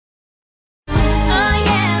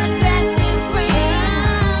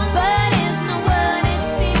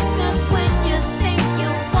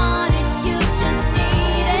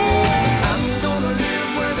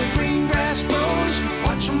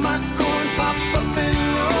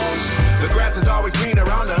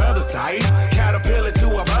sight. Caterpillar to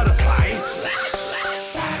a butterfly.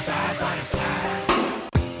 Bye bye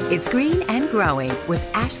butterfly. It's Green and Growing with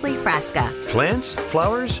Ashley Frasca Plants,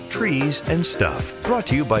 flowers, trees, and stuff. Brought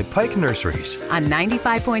to you by Pike Nurseries. on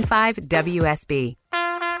 95.5 WSB.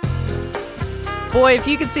 Boy, if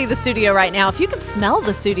you could see the studio right now, if you could smell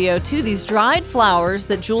the studio too, these dried flowers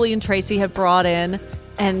that Julie and Tracy have brought in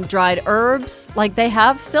and dried herbs, like they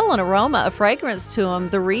have still an aroma, a fragrance to them.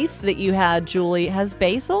 The wreath that you had, Julie, has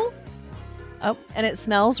basil. Oh, and it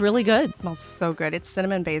smells really good. It smells so good. It's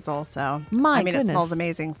cinnamon basil, so My it goodness. smells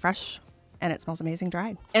amazing fresh, and it smells amazing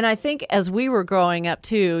dried. And I think as we were growing up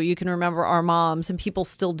too, you can remember our moms, and people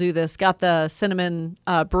still do this, got the cinnamon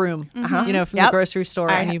broom, from the grocery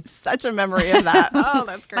store. I And you have such a memory of that. Oh,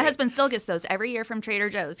 that's great. My husband still gets those every year from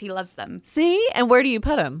Trader Joe's. He loves them. see, and where do you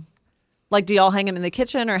put them? Like, do y'all hang them in the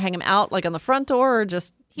kitchen or hang them out like on the front door or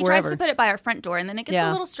just He wherever? tries to put it by our front door, and then it gets Yeah.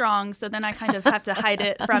 a little strong, so then I kind of have to hide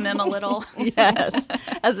it from him a little. Yes,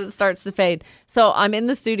 as it starts to fade. So I'm in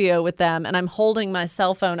the studio with them and I'm holding my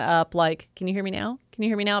cell phone up like, can you hear me now? Can you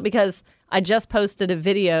hear me now? Because I just posted a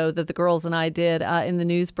video that the girls and I did in the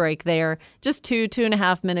news break there. Just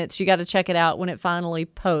 2.5 minutes. You got to check it out when it finally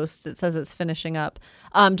posts. It says it's finishing up.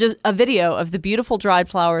 Just a video of the beautiful dried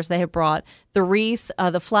flowers they have brought. The wreath,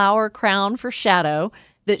 the flower crown for Shadow.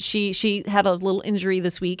 That she had a little injury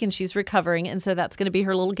this week and she's recovering. And so that's going to be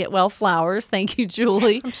her little get well flowers. Thank you,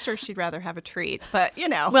 Julie. I'm sure she'd rather have a treat, but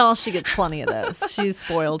Well, she gets plenty of those. She's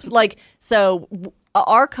spoiled.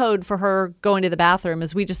 Our code for her going to the bathroom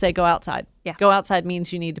is we just say go outside. Yeah. Go outside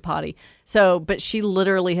means you need to potty. So, but she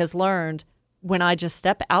literally has learned when I just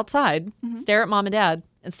step outside, stare at mom and dad,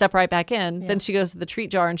 and step right back in, then she goes to the treat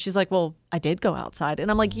jar and she's like, well, I did go outside. And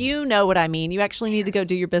I'm like, you know what I mean. You actually need to go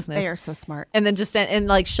do your business. they are so smart. And then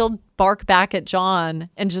she'll bark back at John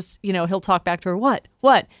and just, he'll talk back to her, what?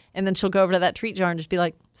 And then she'll go over to that treat jar and just be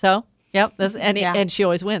like, so? Yep. And she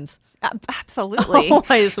always wins. Absolutely.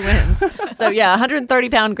 Always wins. So,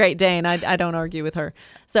 130-pound Great Dane. I don't argue with her.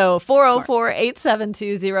 So,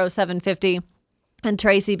 404-872-0750. And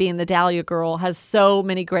Tracy, being the Dahlia girl, has so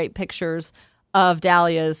many great pictures of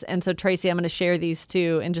dahlias. And so, Tracy, I'm going to share these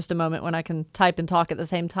too in just a moment when I can type and talk at the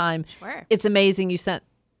same time. Sure. It's amazing you sent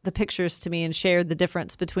the pictures to me and shared the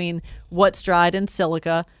difference between what's dried in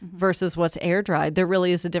silica versus what's air dried. There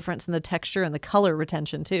really is a difference in the texture and the color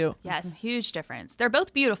retention too. Yes, huge difference. They're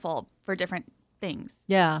both beautiful for different things.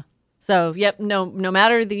 Yeah. So, no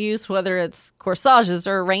matter the use, whether it's corsages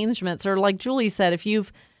or arrangements, or like Julie said, if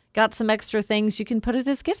you've got some extra things, you can put it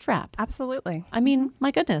as gift wrap. Absolutely. I mean,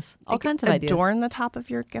 my goodness, all kinds of ideas. Adorn the top of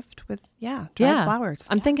your gift with dried flowers.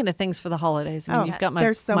 I'm thinking of things for the holidays. I mean, you've got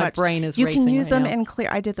there's so my much. brain is you racing can use right them now. in clear.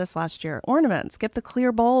 I did this last year. Ornaments. Get the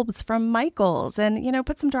clear bulbs from Michael's, and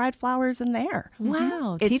put some dried flowers in there.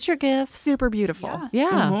 Wow, It's teacher gifts. Super beautiful. Yeah.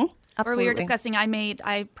 Mhm. Or Absolutely. we were discussing,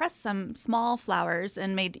 I pressed some small flowers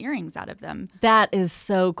and made earrings out of them. That is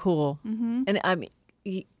so cool. And I mean,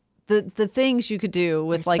 the things you could do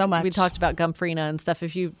with, There's like so much. we talked about Gumfrina and stuff.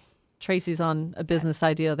 If you Tracy's on a business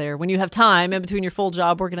idea there. When you have time in between your full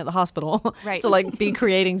job working at the hospital Right. to be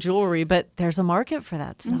creating jewelry, but there's a market for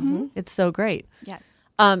that stuff. It's so great. Yes.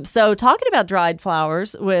 So talking about dried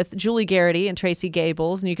flowers with Julie Garrity and Tracy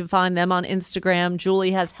Gables, and you can find them on Instagram.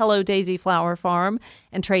 Julie has Hello Daisy Flower Farm,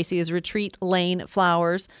 and Tracy is Retreat Lane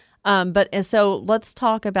Flowers. So let's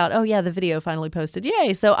talk about, the video finally posted.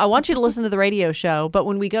 Yay. So I want you to listen to the radio show, but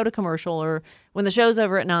when we go to commercial or when the show's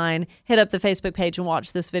over at 9, hit up the Facebook page and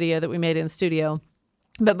watch this video that we made in studio.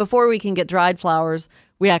 But before we can get dried flowers,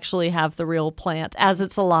 we actually have the real plant as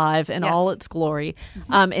it's alive in all its glory.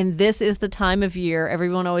 And this is the time of year.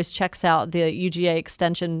 Everyone always checks out the UGA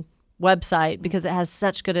Extension website because it has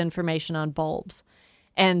such good information on bulbs.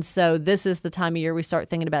 And so this is the time of year we start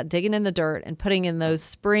thinking about digging in the dirt and putting in those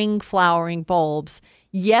spring flowering bulbs.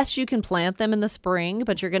 Yes, you can plant them in the spring,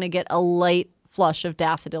 but you're going to get a late flush of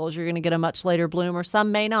daffodils. You're going to get a much later bloom, or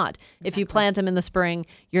some may not. Exactly. If you plant them in the spring,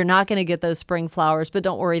 you're not going to get those spring flowers, but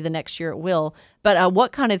don't worry, the next year it will. But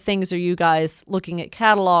what kind of things are you guys looking at,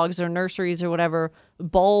 catalogs or nurseries or whatever,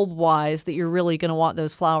 bulb-wise, that you're really going to want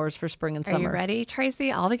those flowers for spring and summer? Are you ready,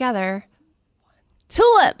 Tracy? All together.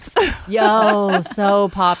 Tulips. Yo, so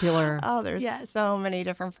popular. Oh, there's so many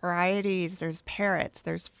different varieties. There's parrots,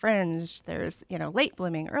 there's fringe, there's, late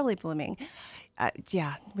blooming, early blooming.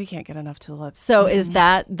 We can't get enough tulips. So is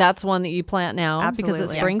that's one that you plant now? Absolutely.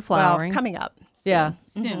 Because it's spring Yes. flowering. Well, coming up.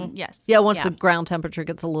 Soon, yes. Yeah, once the ground temperature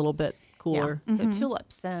gets a little bit cooler. So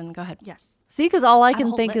tulips, and go ahead. Yes. See, because all I have a can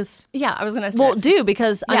whole think list. is, Yeah, I was gonna say. well,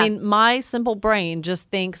 because I Yeah. mean, my simple brain just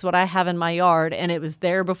thinks what I have in my yard, and it was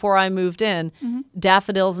there before I moved in.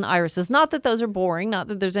 Daffodils and irises. Not that those are boring, not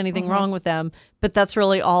that there's anything wrong with them, but that's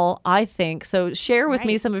really all I think. So share with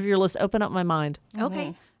me Right. some of your list. Open up my mind.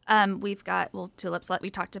 Okay. We've got, tulips like we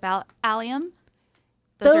talked about, allium.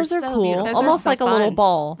 Those are so cool, beautiful. Those are almost so like a little fun.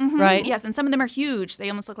 ball, right? Yes, and some of them are huge. They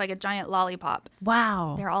almost look like a giant lollipop.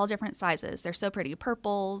 Wow. They're all different sizes. They're so pretty.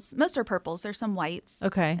 Purples. Most are purples. There's some whites.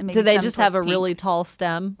 Okay. and maybe Do they some just have a towards really pink. tall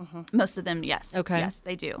stem? Most of them, yes. Okay. Yes,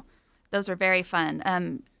 they do. Those are very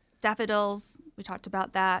fun. Daffodils, we talked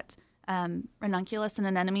about that. Ranunculus and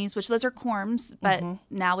anemones, which those are corms, but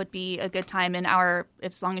now would be a good time in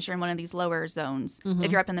as long as you're in one of these lower zones.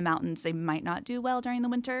 If you're up in the mountains, they might not do well during the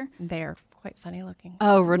winter. They're quite funny looking.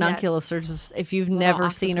 Oh, ranunculus are just, if you've never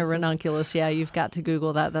seen a octopuses. ranunculus, yeah, you've got to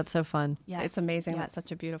Google that. That's so fun. Yes. It's amazing. yes. That's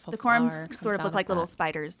such a beautiful The flower corms comes sort of out look like little that.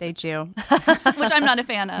 spiders, They do. which I'm not a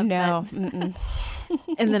fan of. No. but Mm-mm.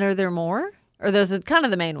 And then are there more? Or those are kind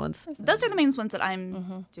of the main ones? those are the main ones that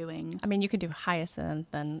I'm doing. I mean, you can do hyacinth,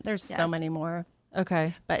 and there's so Yes. many more.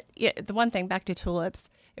 Okay. But yeah, the one thing back to tulips,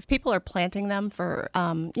 if people are planting them for,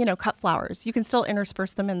 cut flowers, you can still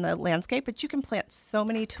intersperse them in the landscape, but you can plant so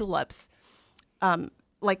many tulips,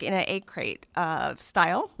 like in an egg crate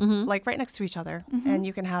style, like right next to each other, and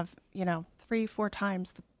you can have 3-4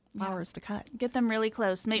 times the flowers to cut, Get them really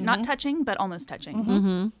close, not touching, but almost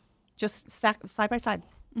touching. just side by side,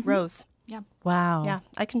 rows. Yeah. Wow. Yeah,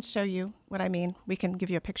 I can show you what I mean. We can give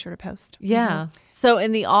you a picture to post. Yeah. So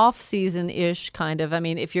in the off season ish kind of, I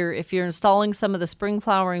mean, if you're installing some of the spring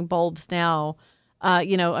flowering bulbs now,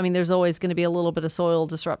 there's always going to be a little bit of soil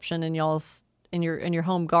disruption in your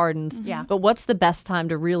home gardens. Yeah. But what's the best time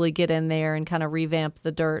to really get in there and kind of revamp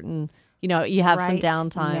the dirt and you have some Right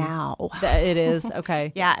downtime? now. It is.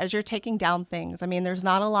 Okay. Yeah, as you're taking down things. I mean, there's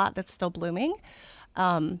not a lot that's still blooming.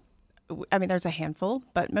 There's a handful,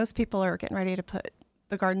 but most people are getting ready to put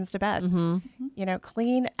the gardens to bed.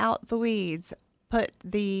 Clean out the weeds. Put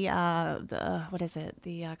the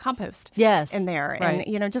compost Yes, in there, right.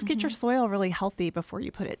 and just get your soil really healthy before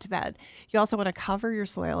you put it to bed. You also want to cover your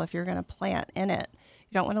soil if you're going to plant in it.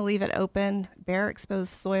 You don't want to leave it open. Bare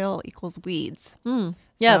exposed soil equals weeds.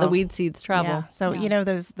 Yeah, the So- weed seeds travel. Yeah. So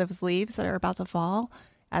those leaves that are about to fall,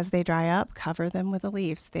 as they dry up, cover them with the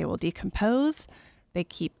leaves. They will decompose. They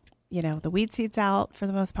keep the weed seeds out for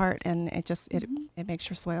the most part, and it makes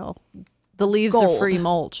your soil The leaves are Gold. free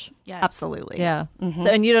mulch. Yes. absolutely. Yeah. So,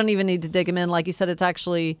 and you don't even need to dig them in. Like you said, it's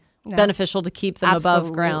actually beneficial to keep them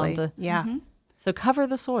above ground. Absolutely. Yeah. So cover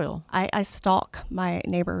the soil. I stalk my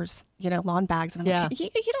neighbors, lawn bags, and I'm Yeah.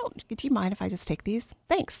 like, do you mind if I just take these?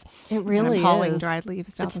 Thanks. It And really I'm hauling is. dried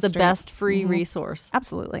leaves down It's the the street. best free resource.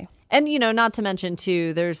 Absolutely. And, not to mention,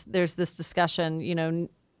 too, there's this discussion,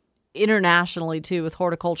 internationally, too, with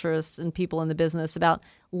horticulturists and people in the business about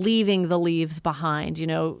leaving the leaves behind.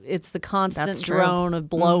 It's the constant That's true. drone of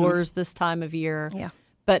blowers this time of year. Yeah.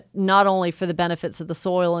 But not only for the benefits of the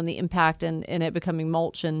soil and the impact in it becoming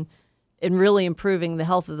mulch and really improving the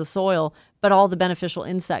health of the soil, but all the beneficial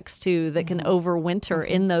insects, too, that can overwinter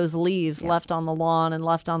in those leaves left on the lawn and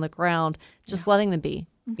left on the ground, just letting them be,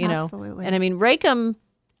 Absolutely. And I mean, rake them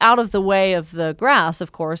out of the way of the grass,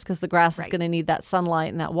 of course, because the grass is Right. going to need that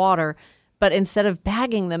sunlight and that water. But instead of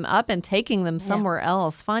bagging them up and taking them somewhere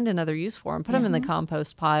else, find another use for them. Put them in the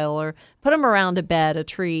compost pile or put them around a bed, a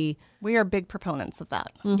tree. We are big proponents of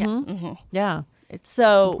that. Yes. Yeah. It's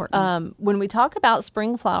So important. when we talk about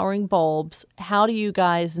spring flowering bulbs, how do you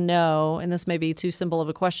guys know, and this may be too simple of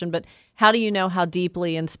a question, but how do you know how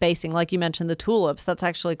deeply in spacing, like you mentioned the tulips, that's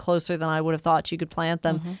actually closer than I would have thought you could plant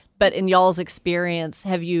them. But in y'all's experience,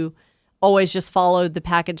 have you always just followed the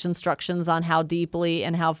package instructions on how deeply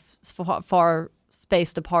and how far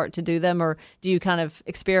spaced apart to do them? Or do you kind of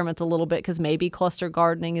experiment a little bit because maybe cluster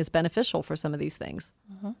gardening is beneficial for some of these things?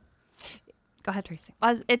 Go ahead, Tracy.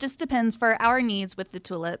 It just depends for our needs with the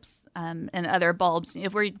tulips and other bulbs.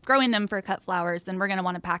 If we're growing them for cut flowers, then we're going to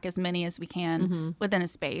want to pack as many as we can within a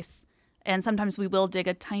space. And sometimes we will dig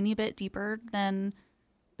a tiny bit deeper than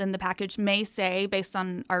the package may say, based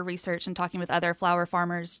on our research and talking with other flower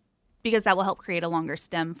farmers, because that will help create a longer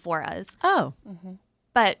stem for us. Oh,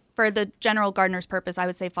 But for the general gardener's purpose, I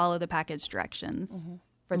would say follow the package directions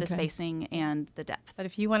for the Okay. spacing and the depth. But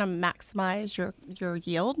if you want to maximize your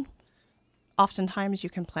yield, oftentimes you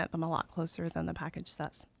can plant them a lot closer than the package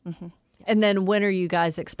says. and then when are you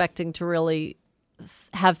guys expecting to really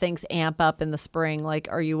have things amp up in the spring? Like,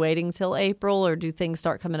 are you waiting till April or do things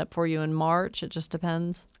start coming up for you in March? It just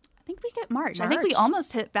depends. I think we get March. I think we March.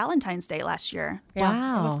 almost hit Valentine's Day last year. Yeah, it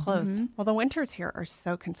Wow. was close. Well, the winters here are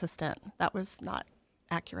so consistent. That was not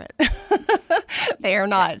accurate. They are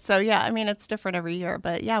not. So yeah, I mean, it's different every year.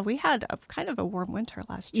 But yeah, we had kind of a warm winter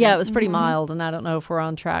last year. Yeah, it was pretty mild, and I don't know if we're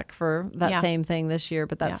on track for that Yeah. same thing this year,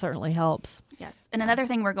 but that certainly helps. Yes. And another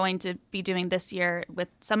thing we're going to be doing this year with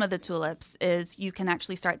some of the tulips is you can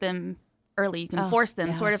actually start them early. You can force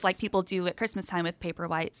them, sort of yes. like people do at Christmas time with paper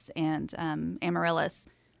whites and amaryllis.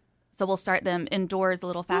 So we'll start them indoors a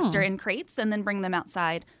little faster in crates and then bring them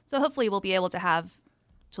outside. So hopefully we'll be able to have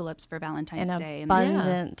tulips for Valentine's An Day.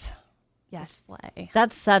 abundant Yes. display.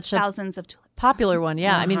 That's such a Thousands of tulips. popular one.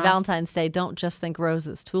 Yeah, I mean, Valentine's Day, don't just think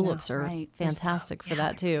roses. Tulips are right. They're fantastic for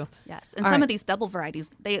that, too. Yes. And All some right. of these double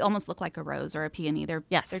varieties, they almost look like a rose or a peony. They're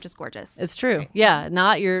just gorgeous. It's true. Yeah,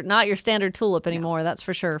 not your standard tulip anymore, that's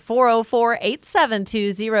for sure.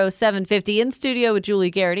 404-872-0750 in studio with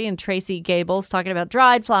Julie Garrity and Tracy Gables talking about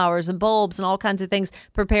dried flowers and bulbs and all kinds of things,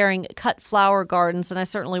 preparing cut flower gardens. And I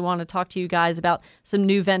certainly want to talk to you guys about some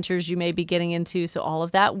new ventures you may be getting into. So all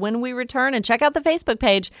of that when we return. And check out the Facebook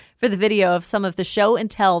page for the video of some of the show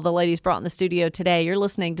and tell the ladies brought in the studio today. You're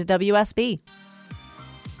listening to WSB.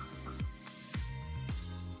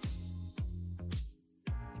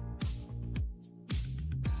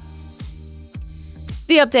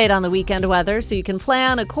 The update on the weekend weather so you can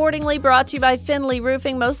plan accordingly, brought to you by Finley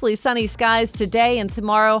Roofing. Mostly sunny skies today and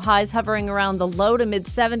tomorrow. Highs hovering around the low to mid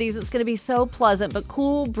 70s. It's going to be so pleasant, but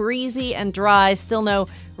cool, breezy, and dry. Still no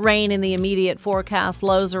rain in the immediate forecast.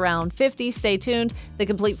 Lows around 50. Stay tuned. The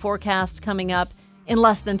complete forecast coming up in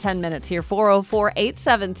less than 10 minutes here.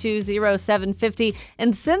 404-872-0750.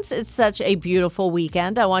 And since it's such a beautiful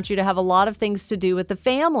weekend, I want you to have a lot of things to do with the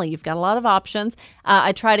family. You've got a lot of options.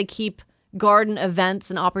 I try to keep garden events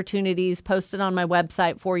and opportunities posted on my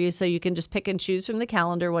website for you so you can just pick and choose from the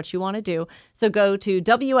calendar what you want to do. So go to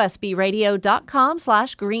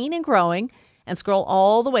WSBradio.com/green and growing and scroll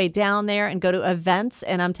all the way down there and go to events.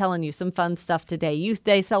 And I'm telling you, some fun stuff today. Youth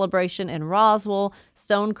Day celebration in Roswell,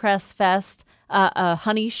 Stonecrest Fest, a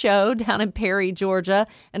honey show down in Perry, Georgia,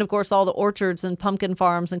 and of course all the orchards and pumpkin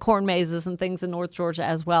farms and corn mazes and things in North Georgia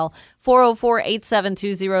as well.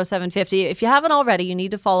 404-872-0750. If you haven't already, you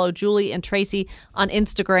need to follow Julie and Tracy on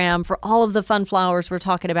Instagram for all of the fun flowers we're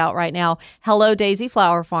talking about right now. Hello Daisy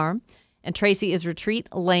Flower Farm. And Tracy is Retreat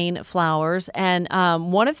Lane Flowers. And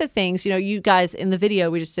one of the things, you guys in the video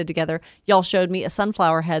we just did together, y'all showed me a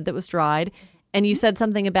sunflower head that was dried. And you said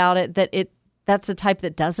something about it that's a type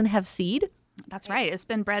that doesn't have seed. That's right. It's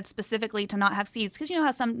been bred specifically to not have seeds because you know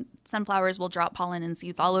how some sunflowers will drop pollen and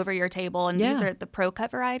seeds all over your table. And these are the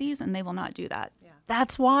pro-cut varieties, and they will not do that.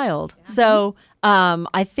 That's wild. Yeah. So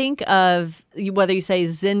I think of whether you say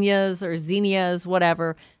zinnias or zinnias,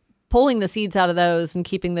 whatever, pulling the seeds out of those and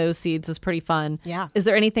keeping those seeds is pretty fun. Yeah. Is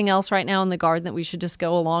there anything else right now in the garden that we should just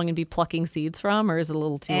go along and be plucking seeds from, or is it a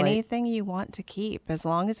little too late? Anything you want to keep, as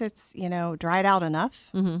long as it's, dried out enough.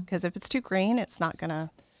 Because if it's too green, it's not going to,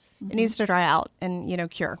 it needs to dry out and,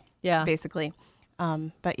 cure. Yeah. Basically.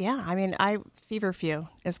 But yeah, I mean, feverfew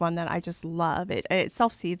is one that I just love. It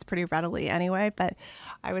self-seeds pretty readily anyway, but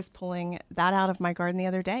I was pulling that out of my garden the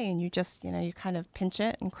other day, and you just, you kind of pinch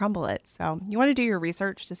it and crumble it. So you want to do your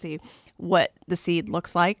research to see what the seed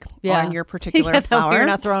looks like on your particular flower. You're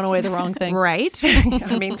not throwing away the wrong thing. Right.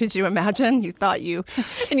 I mean, could you imagine? You thought you...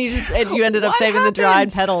 and you ended up saving the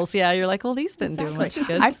dried petals. Yeah, you're like, well, these didn't do much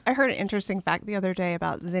good. I heard an interesting fact the other day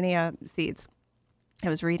about zinnia seeds. I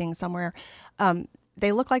was reading somewhere.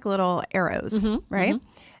 They look like little arrows, right? Mm-hmm.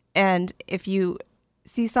 And if you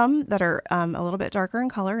see some that are a little bit darker in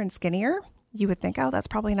color and skinnier, you would think, oh, that's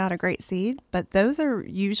probably not a great seed. But those are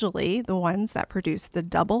usually the ones that produce the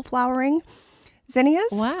double flowering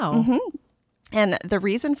zinnias. Wow. Mm-hmm. And the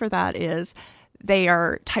reason for that is they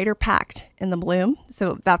are tighter packed in the bloom.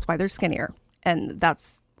 So that's why they're skinnier. And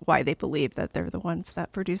that's why they believe that they're the ones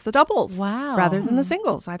that produce the doubles rather than the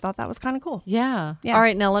singles. I thought that was kind of cool. Yeah. All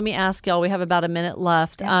right. Now let me ask y'all, we have about a minute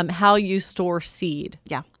left, how you store seed.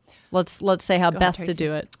 Yeah. Let's say how best to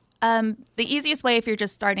do it. The easiest way if you're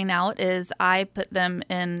just starting out is I put them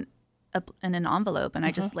in an envelope and I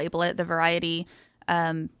just label it the variety.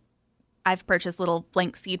 I've purchased little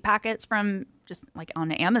blank seed packets from just like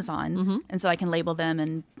on Amazon, and so I can label them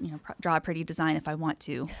and draw a pretty design if I want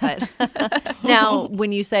to. But now,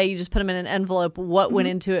 when you say you just put them in an envelope, what went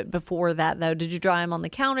into it before that though? Did you dry them on the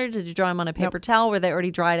counter? Did you dry them on a paper towel? Were they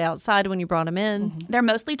already dried outside when you brought them in? They're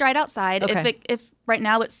mostly dried outside. Okay. If right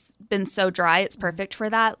now it's been so dry, it's perfect for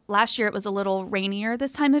that. Last year it was a little rainier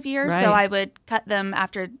this time of year, so I would cut them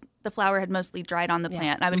after the flower had mostly dried on the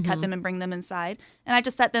plant. I would cut them and bring them inside, and I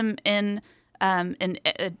just set them in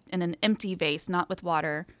an empty vase, not with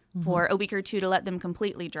water, for a week or two to let them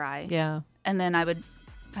completely dry. Yeah. And then I would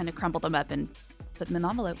kind of crumble them up and put them in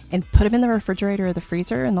an envelope. And put them in the refrigerator or the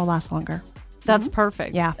freezer, and they'll last longer. That's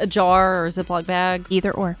perfect. Yeah. A jar or a Ziploc bag.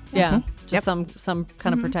 Either or. Yeah. Just Yep. some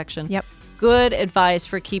kind of protection. Yep. Good advice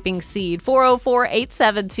for keeping seed.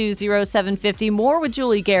 404-872-0750. More with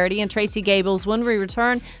Julie Garrity and Tracy Gables when we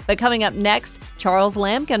return. But coming up next, Charles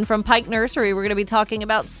Lampkin from Pike Nursery. We're going to be talking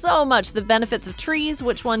about so much the benefits of trees,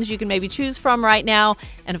 which ones you can maybe choose from right now.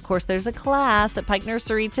 And of course, there's a class at Pike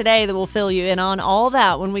Nursery today that will fill you in on all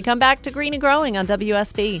that when we come back to Green and Growing on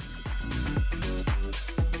WSB.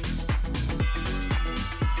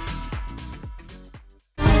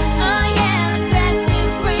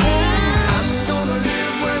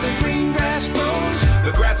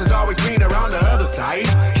 The grass is always greener on the other side.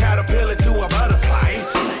 Caterpillar to a butterfly.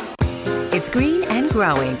 It's Green and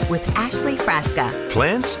Growing with Ashley Frasca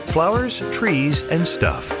Plants, flowers, trees, and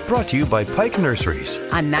stuff. Brought to you by Pike Nurseries.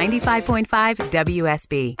 on 95.5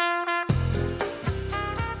 WSB.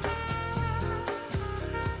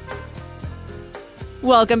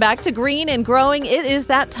 Welcome back to Green and Growing. It is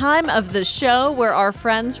that time of the show where our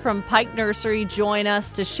friends from Pike Nursery join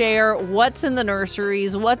us to share what's in the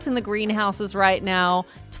nurseries, what's in the greenhouses right now.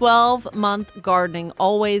 12-month gardening,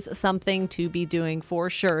 always something to be doing for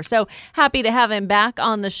sure. So happy to have him back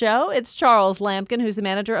on the show. It's Charles Lampkin, who's the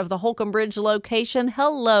manager of the Holcomb Bridge location.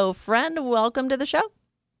 Hello, friend. Welcome to the show.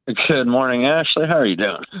 Good morning, Ashley. How are you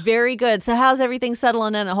doing? Very good. So how's everything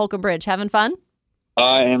settling in at Holcomb Bridge? Having fun?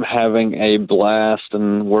 I am having a blast,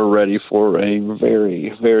 and we're ready for a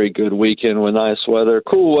very, very good weekend with nice weather,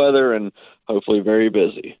 cool weather, and hopefully very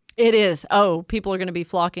busy. It is. Oh, people are going to be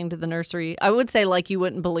flocking to the nursery. I would say like you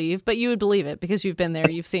wouldn't believe, but you would believe it because you've been there.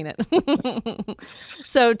 You've seen it.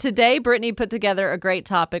 So today, Brittany put together a great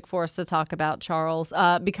topic for us to talk about, Charles.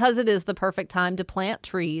 Because it is the perfect time to plant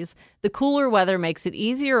trees, the cooler weather makes it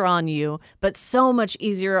easier on you, but so much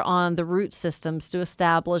easier on the root systems to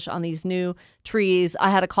establish on these new trees. I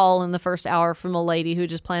had a call in the first hour from a lady who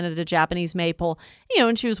just planted a Japanese maple,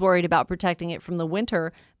 and she was worried about protecting it from the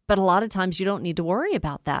winter. But a lot of times you don't need to worry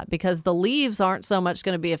about that because the leaves aren't so much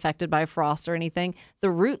going to be affected by frost or anything.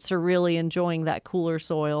 The roots are really enjoying that cooler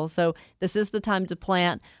soil. So this is the time to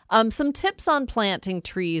plant. Some tips on planting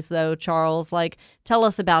trees, though, Charles, like tell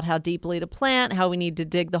us about how deeply to plant, how we need to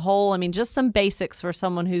dig the hole. I mean, just some basics for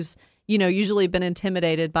someone who's, usually been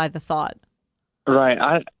intimidated by the thought. Right.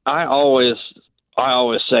 I always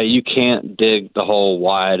say you can't dig the hole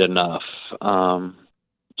wide enough.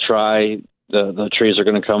 Try. The trees are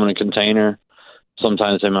going to come in a container.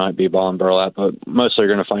 Sometimes they might be ball and burlap, but mostly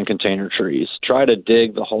you're going to find container trees. Try to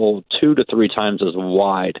dig the hole 2 to 3 times as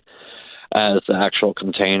wide as the actual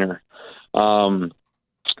container. And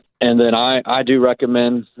then I do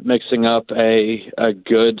recommend mixing up a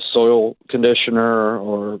good soil conditioner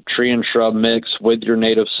or tree and shrub mix with your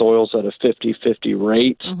native soils at a 50-50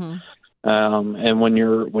 rate. Mm-hmm. And when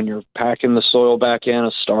you're packing the soil back in,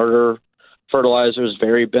 a starter fertilizer is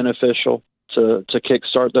very beneficial to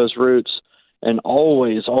kickstart those roots. And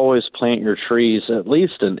always plant your trees at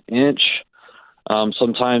least an inch.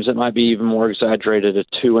 Sometimes it might be even more exaggerated at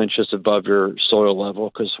 2 inches above your soil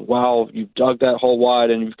level, because while you've dug that hole wide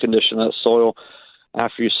and you've conditioned that soil,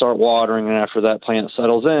 after you start watering and after that plant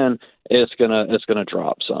settles in, it's gonna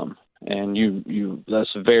drop some. And that's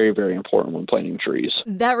very, very important when planting trees.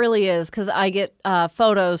 That really is, because I get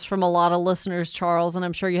photos from a lot of listeners, Charles, and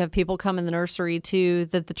I'm sure you have people come in the nursery too,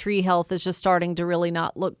 that the tree health is just starting to really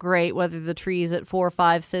not look great, whether the tree's at 4,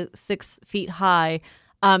 5, 6 feet high.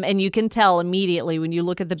 And you can tell immediately when you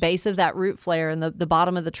look at the base of that root flare and the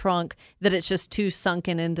bottom of the trunk that it's just too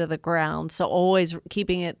sunken into the ground. So always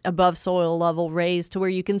keeping it above soil level, raised to where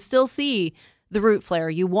you can still see the root flare.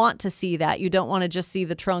 You want to see that. You don't want to just see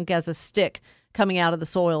the trunk as a stick coming out of the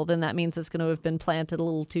soil. Then that means it's going to have been planted a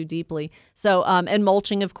little too deeply. So, and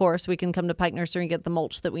mulching, of course, we can come to Pike Nursery and get the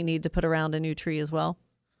mulch that we need to put around a new tree as well.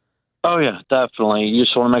 Oh, yeah, definitely. You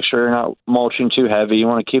just want to make sure you're not mulching too heavy. You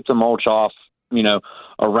want to keep the mulch off,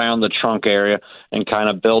 around the trunk area and kind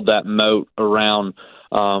of build that moat around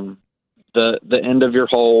the end of your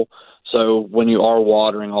hole. So when you are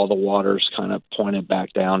watering, all the water's kind of pointed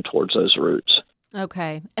back down towards those roots.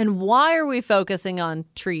 Okay. And why are we focusing on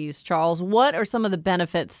trees, Charles? What are some of the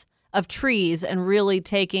benefits of trees and really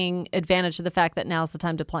taking advantage of the fact that now's the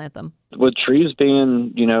time to plant them? With trees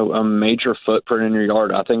being, a major footprint in your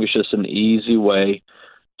yard, I think it's just an easy way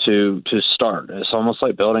to start. It's almost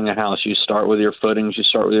like building a house. You start with your footings, you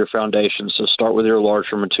start with your foundation, so start with your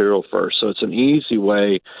larger material first. So it's an easy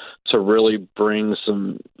way to really bring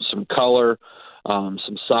some color,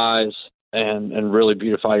 some size and really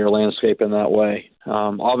beautify your landscape in that way.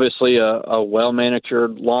 Obviously, a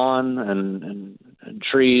well-manicured lawn and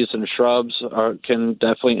trees and shrubs can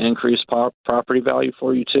definitely increase property value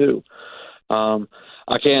for you too.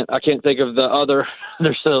 I can't think of the other.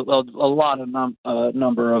 There's a lot of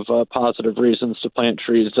number of positive reasons to plant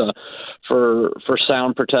trees for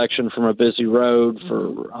sound protection from a busy road,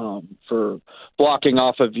 for blocking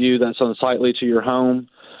off a view that's unsightly to your home.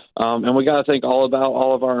 And we got to think all about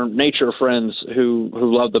all of our nature friends who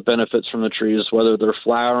love the benefits from the trees, whether they're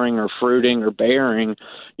flowering or fruiting or bearing.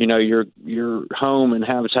 You know, your home and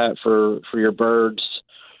habitat for your birds,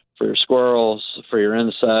 for your squirrels, for your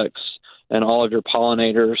insects, and all of your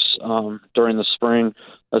pollinators during the spring.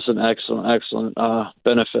 That's an excellent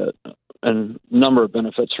benefit and number of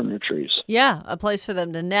benefits from your trees. Yeah, a place for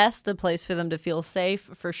them to nest, a place for them to feel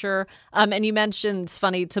safe, for sure. And you mentioned it's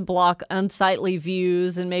funny to block unsightly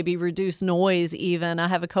views and maybe reduce noise even. I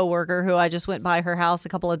have a coworker who I just went by her house a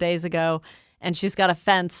couple of days ago, and she's got a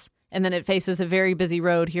fence, and then it faces a very busy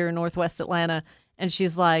road here in Northwest Atlanta. And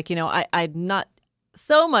she's like, you know, I'm not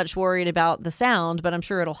so much worried about the sound, but I'm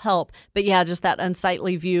sure it'll help. But yeah, just that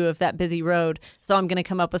unsightly view of that busy road. So I'm going to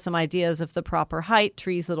come up with some ideas of the proper height,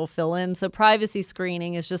 trees that'll fill in. So privacy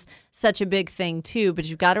screening is just such a big thing too. But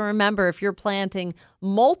you've got to remember, if you're planting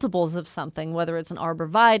multiples of something, whether it's an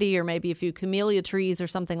arborvitae or maybe a few camellia trees or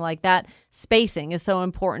something like that, spacing is so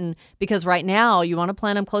important, because right now you want to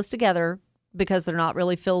plant them close together because they're not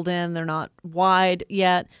really filled in, they're not wide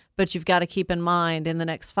yet, but you've got to keep in mind in the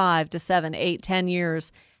next 5 to 7, 8, 10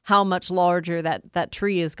 years how much larger that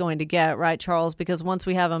tree is going to get, right, Charles? Because once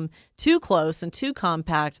we have them too close and too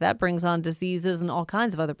compact, that brings on diseases and all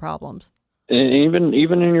kinds of other problems. And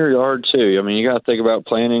even in your yard too. I mean, you got to think about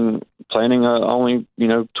planting a only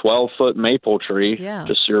 12-foot maple tree,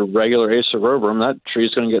 just your regular Acer rubrum. That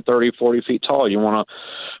tree's going to get 30, 40 feet tall. You want to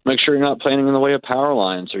make sure you're not planting in the way of power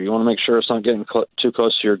lines, or you want to make sure it's not getting too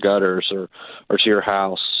close to your gutters or to your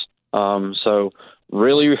house. So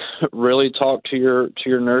really, really talk to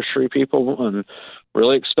your nursery people and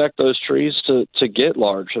really expect those trees to get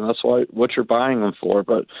large, and that's what you're buying them for.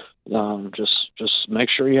 But just make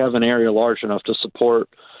sure you have an area large enough to support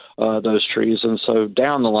those trees, and so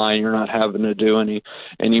down the line you're not having to do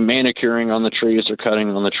any manicuring on the trees or cutting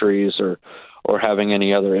on the trees or having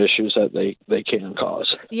any other issues that they can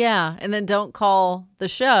cause. Yeah, and then don't call the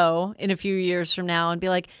show in a few years from now and be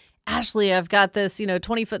like, Ashley, I've got this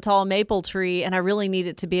 20-foot tall maple tree and I really need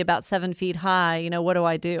it to be about 7 feet high. What do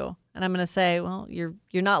I do? And I'm going to say, well, you're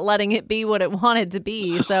not letting it be what it wanted to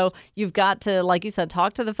be. So you've got to, like you said,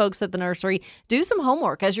 talk to the folks at the nursery. Do some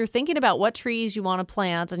homework as you're thinking about what trees you want to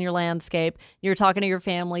plant in your landscape. You're talking to your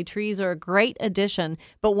family. Trees are a great addition.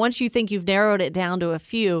 But once you think you've narrowed it down to a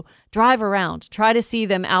few, drive around. Try to see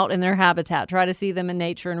them out in their habitat. Try to see them in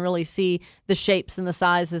nature and really see the shapes and the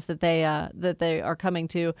sizes that they are coming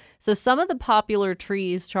to. So some of the popular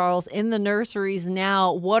trees, Charles, in the nurseries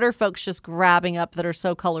now, what are folks just grabbing up that are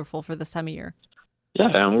so colorful for this time of year? Yeah,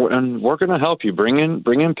 and we're going to help you. Bring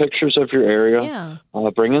in pictures of your area.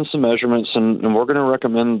 Bring in some measurements, and we're going to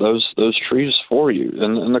recommend those trees for you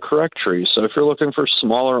and the correct trees. So if you're looking for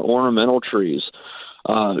smaller ornamental trees,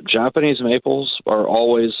 Japanese maples are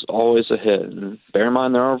always a hit. And bear in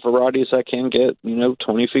mind, there are varieties that can get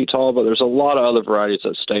 20 feet tall, but there's a lot of other varieties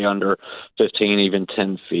that stay under 15, even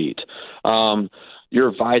 10 feet.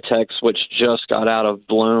 Your Vitex, which just got out of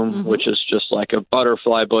bloom, which is just like a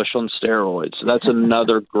butterfly bush on steroids. That's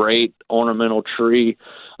another great ornamental tree,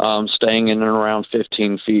 staying in and around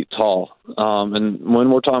 15 feet tall. And when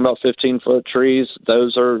we're talking about 15-foot trees,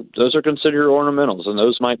 those are considered ornamentals, and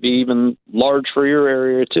those might be even large for your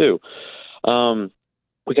area too.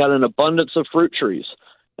 We got an abundance of fruit trees.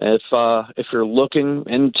 If you're looking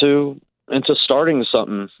into starting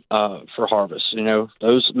something for harvest,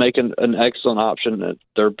 those make an excellent option.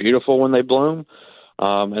 They're beautiful when they bloom,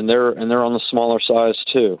 and they're on the smaller size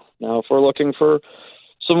too. Now, if we're looking for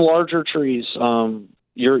some larger trees,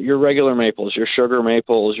 your regular maples, your sugar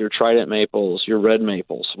maples, your trident maples, your red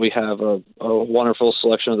maples, we have a wonderful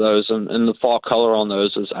selection of those, and the fall color on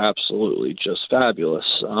those is absolutely just fabulous.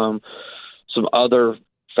 Some other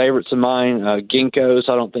favorites of mine, ginkgos.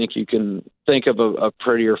 I don't think you can think of a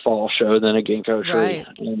prettier fall show than a ginkgo tree. Right.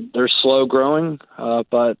 And they're slow growing,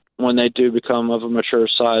 but when they do become of a mature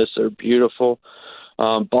size, they're beautiful.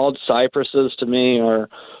 Bald cypresses to me are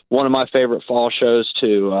one of my favorite fall shows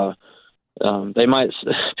too.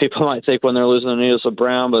 People might think when they're losing the needles of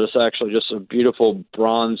brown, but it's actually just a beautiful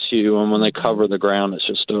bronze hue. And when they cover the ground, it's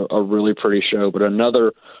just a really pretty show. But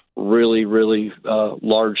another really, really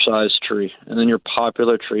large-sized tree. And then your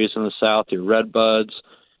popular trees in the South, your redbuds,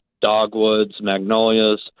 dogwoods,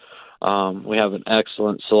 magnolias. We have an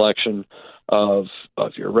excellent selection of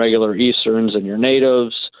your regular Easterns and your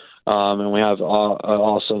natives. And we have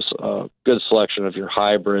also a good selection of your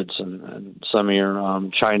hybrids and some of your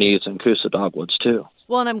Chinese and Kusa dogwoods too.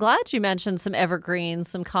 Well, and I'm glad you mentioned some evergreens,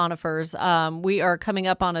 some conifers. We are coming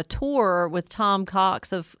up on a tour with Tom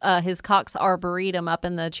Cox of his Cox Arboretum up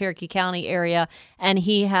in the Cherokee County area, and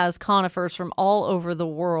he has conifers from all over the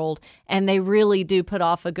world, and they really do put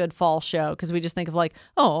off a good fall show because we just think of like,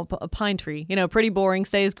 oh, a pine tree, pretty boring,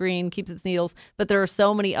 stays green, keeps its needles, but there are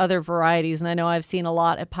so many other varieties, and I know I've seen a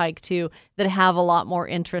lot at Pike too that have a lot more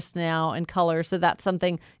interest now in color, so that's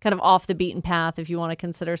something kind of off the beaten path if you want to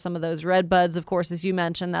consider some of those. Red buds, of course, as you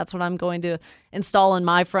mentioned, that's what I'm going to install in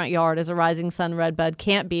my front yard as a rising sun redbud.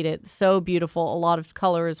 Can't beat it. So beautiful. A lot of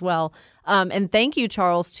color as well. And thank you,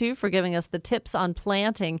 Charles, too, for giving us the tips on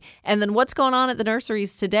planting. And then what's going on at the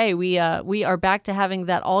nurseries today? We are back to having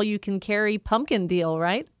that all-you-can-carry pumpkin deal,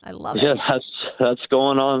 right? I love it. Yeah, that's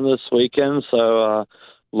going on this weekend. So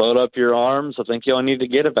load up your arms. I think you only need to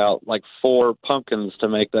get about like 4 pumpkins to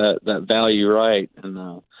make that value right.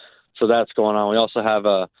 And so that's going on. We also have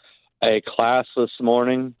a class this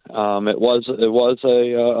morning. It was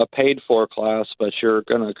a paid for class, but you're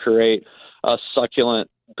going to create a succulent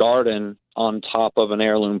garden on top of an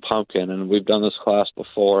heirloom pumpkin, and we've done this class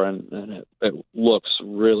before, and it looks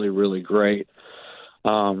really, really great.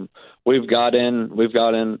 We've got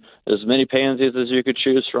in as many pansies as you could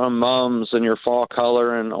choose from, mums, and your fall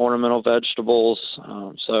color and ornamental vegetables.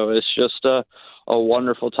 So it's just a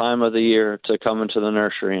wonderful time of the year to come into the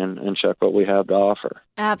nursery and check what we have to offer.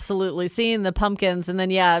 Absolutely. Seeing the pumpkins and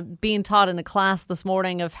then, being taught in a class this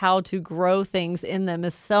morning of how to grow things in them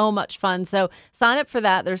is so much fun. So sign up for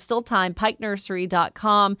that. There's still time,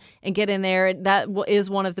 pikenursery.com, and get in there. That is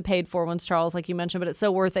one of the paid for ones, Charles, like you mentioned, but it's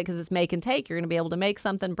so worth it because it's make and take. You're going to be able to make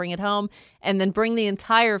something, bring it home, and then bring the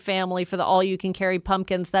entire family for the all-you-can-carry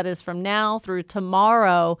pumpkins. That is from now through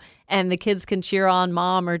tomorrow, and the kids can cheer on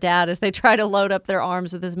mom or dad as they try to load up their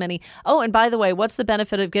arms with as many. Oh, and by the way, what's the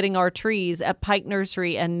benefit of getting our trees at Pike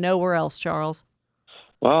Nursery and nowhere else, Charles?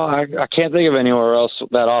 Well, I can't think of anywhere else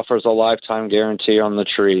that offers a lifetime guarantee on the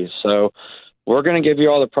trees. So we're going to give you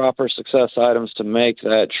all the proper success items to make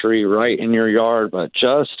that tree right in your yard. But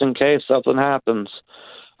just in case something happens,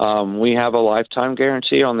 we have a lifetime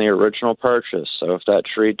guarantee on the original purchase. So if that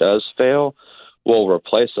tree does fail, we'll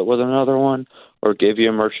replace it with another one or give you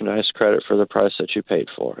a merchandise credit for the price that you paid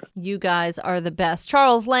for it. You guys are the best.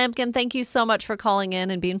 Charles Lampkin, thank you so much for calling in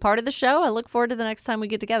and being part of the show. I look forward to the next time we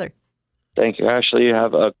get together. Thank you, Ashley. You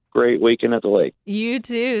have a great weekend at the lake. You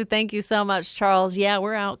too. Thank you so much, Charles. Yeah,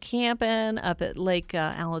 we're out camping up at Lake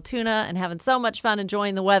Allatoona and having so much fun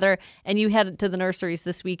enjoying the weather. And you head to the nurseries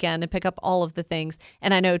this weekend and pick up all of the things.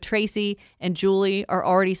 And I know Tracy and Julie are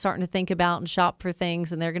already starting to think about and shop for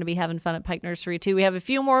things, and they're going to be having fun at Pike Nursery too. We have a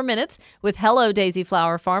few more minutes with Hello Daisy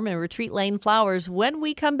Flower Farm and Retreat Lane Flowers when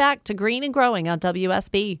we come back to Green and Growing on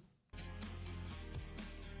WSB.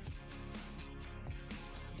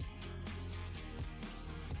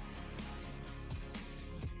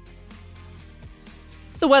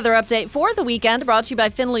 The weather update for the weekend brought to you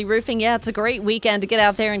by Finley Roofing. Yeah, it's a great weekend to get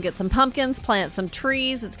out there and get some pumpkins, plant some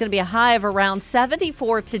trees. It's going to be a high of around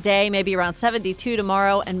 74 today, maybe around 72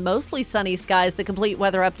 tomorrow, and mostly sunny skies. The complete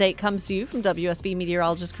weather update comes to you from WSB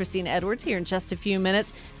meteorologist Christina Edwards here in just a few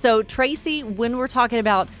minutes. So, Tracy, when we're talking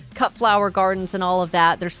about cut flower gardens and all of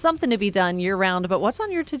that, there's something to be done year-round, but what's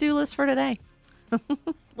on your to-do list for today? Well,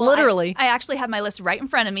 Literally. I actually have my list right in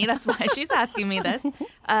front of me. That's why she's asking me this.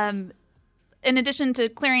 In addition to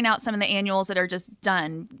clearing out some of the annuals that are just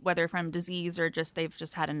done, whether from disease or just they've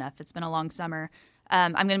just had enough, it's been a long summer.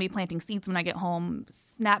 I'm going to be planting seeds when I get home: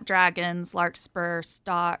 snapdragons, larkspur,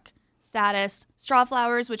 stock, statice, straw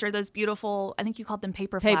flowers, which are those beautiful, I think you called them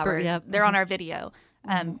paper flowers. Yep. They're on our video.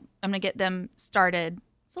 I'm going to get them started.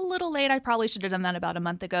 It's a little late. I probably should have done that about a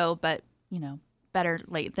month ago, but, better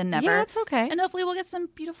late than never. Yeah, it's okay. And hopefully we'll get some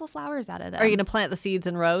beautiful flowers out of them. Are you going to plant the seeds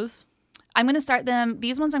in rows? I'm going to start them.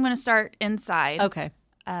 These ones I'm going to start inside. Okay.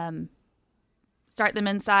 Start them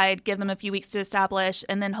inside, give them a few weeks to establish,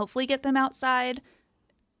 and then hopefully get them outside,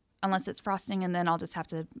 unless it's frosting, and then I'll just have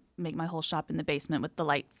to make my whole shop in the basement with the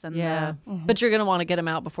lights. And But you're going to want to get them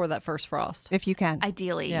out before that first frost. If you can.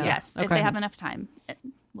 Ideally, Yeah. yes. Okay. If they have enough time.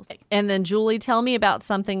 We'll see. And then, Julie, tell me about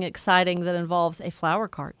something exciting that involves a flower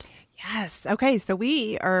cart. Yes. Okay. So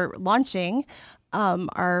we are launching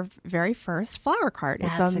our very first flower cart.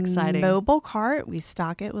 That's it's a exciting. mobile cart. We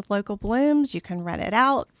stock it with local blooms. You can rent it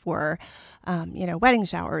out for, wedding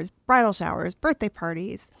showers, bridal showers, birthday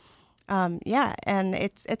parties. And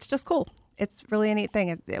it's just cool. It's really a neat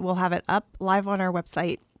thing. We'll have it up live on our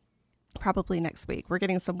website probably next week. We're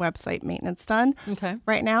getting some website maintenance done Okay.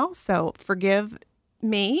 right now. So forgive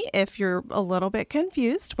me if you're a little bit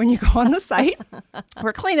confused when you go on the site.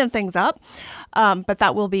 We're cleaning things up, but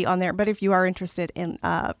that will be on there. But if you are interested in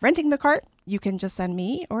renting the cart, you can just send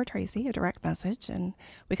me or Tracy a direct message, and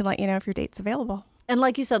we can let you know if your date's available. And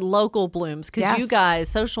like you said, local blooms, because Yes. you guys,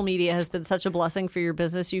 social media has been such a blessing for your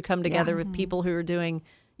business. You come together with people who are doing,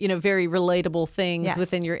 very relatable things Yes.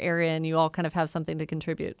 within your area, and you all kind of have something to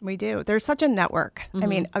contribute. We do. There's such a network. I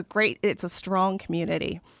mean, it's a strong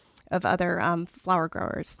community of other flower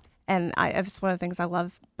growers. And it's one of the things I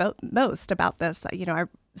love most about this. I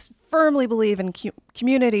firmly believe in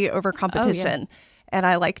community over competition. And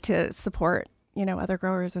I like to support, other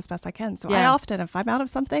growers as best I can. So I often, if I'm out of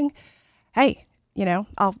something, hey,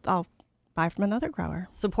 I'll buy from another grower.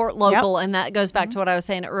 Support local, and that goes back to what I was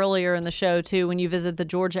saying earlier in the show, too, when you visit the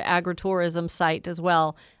Georgia Agritourism site as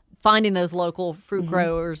well, finding those local fruit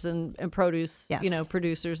growers and produce, Yes.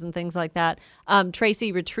 producers and things like that.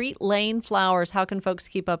 Tracy, Retreat Lane Flowers, how can folks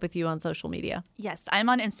keep up with you on social media? Yes, I'm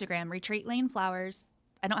on Instagram, Retreat Lane Flowers.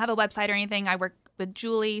 I don't have a website or anything. I work with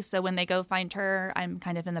Julie, so when they go find her, I'm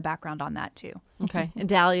kind of in the background on that too. Okay. And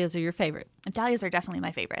dahlias are your favorite. And dahlias are definitely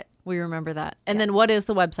my favorite. We remember that. And then what is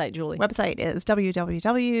the website, Julie? Website is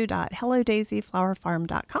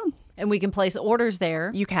www.hellodaisyflowerfarm.com. And we can place orders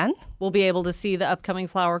there. You can. We'll be able to see the upcoming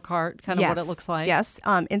flower cart, kind of what it looks like. Yes.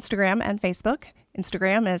 Instagram and Facebook.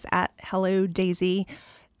 Instagram is at Hello Daisy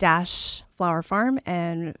Flower Farm,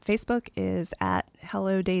 and Facebook is at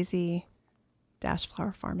Hello Daisy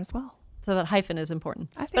Flower Farm as well. So that hyphen is important.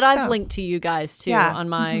 I think but I've so. linked to you guys too Yeah. on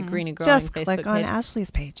my Green and Growing Just Facebook click on page.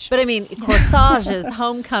 Ashley's page. But I mean, corsages,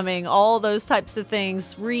 homecoming, all those types of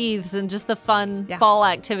things, wreaths, and just the fun fall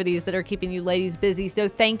activities that are keeping you ladies busy. So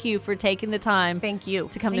thank you for taking the time. Thank you.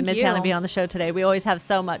 To come Thank to Midtown you. and be on the show today. We always have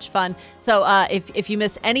so much fun. So if you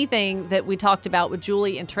miss anything that we talked about with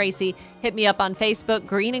Julie and Tracy, hit me up on Facebook,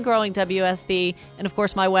 Green and Growing WSB, and of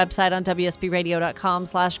course my website on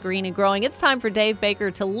WSBradio.com/Green and Growing. It's time for Dave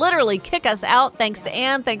Baker to literally kick us out. Thanks to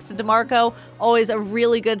Ann, thanks to DeMarco. Always a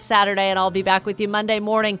really good Saturday, and I'll be back with you Monday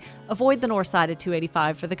morning. Avoid the north side of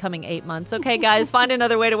 285 for the coming 8 months. Okay, guys, find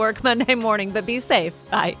another way to work Monday morning, but be safe.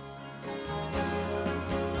 Bye.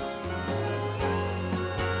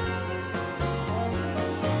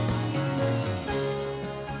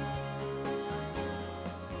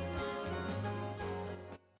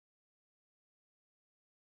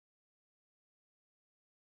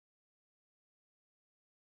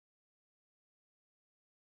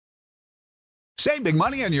 Save big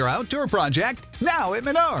money on your outdoor project now at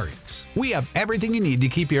Menards. We have everything you need to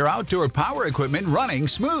keep your outdoor power equipment running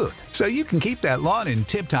smooth so you can keep that lawn in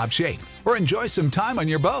tip-top shape or enjoy some time on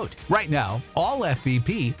your boat. Right now, all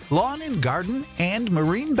FVP, lawn and garden, and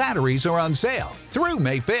marine batteries are on sale through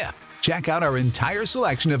May 5th. Check out our entire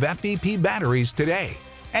selection of FVP batteries today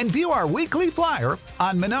and view our weekly flyer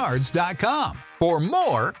on Menards.com for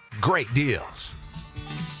more great deals.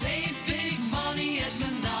 Say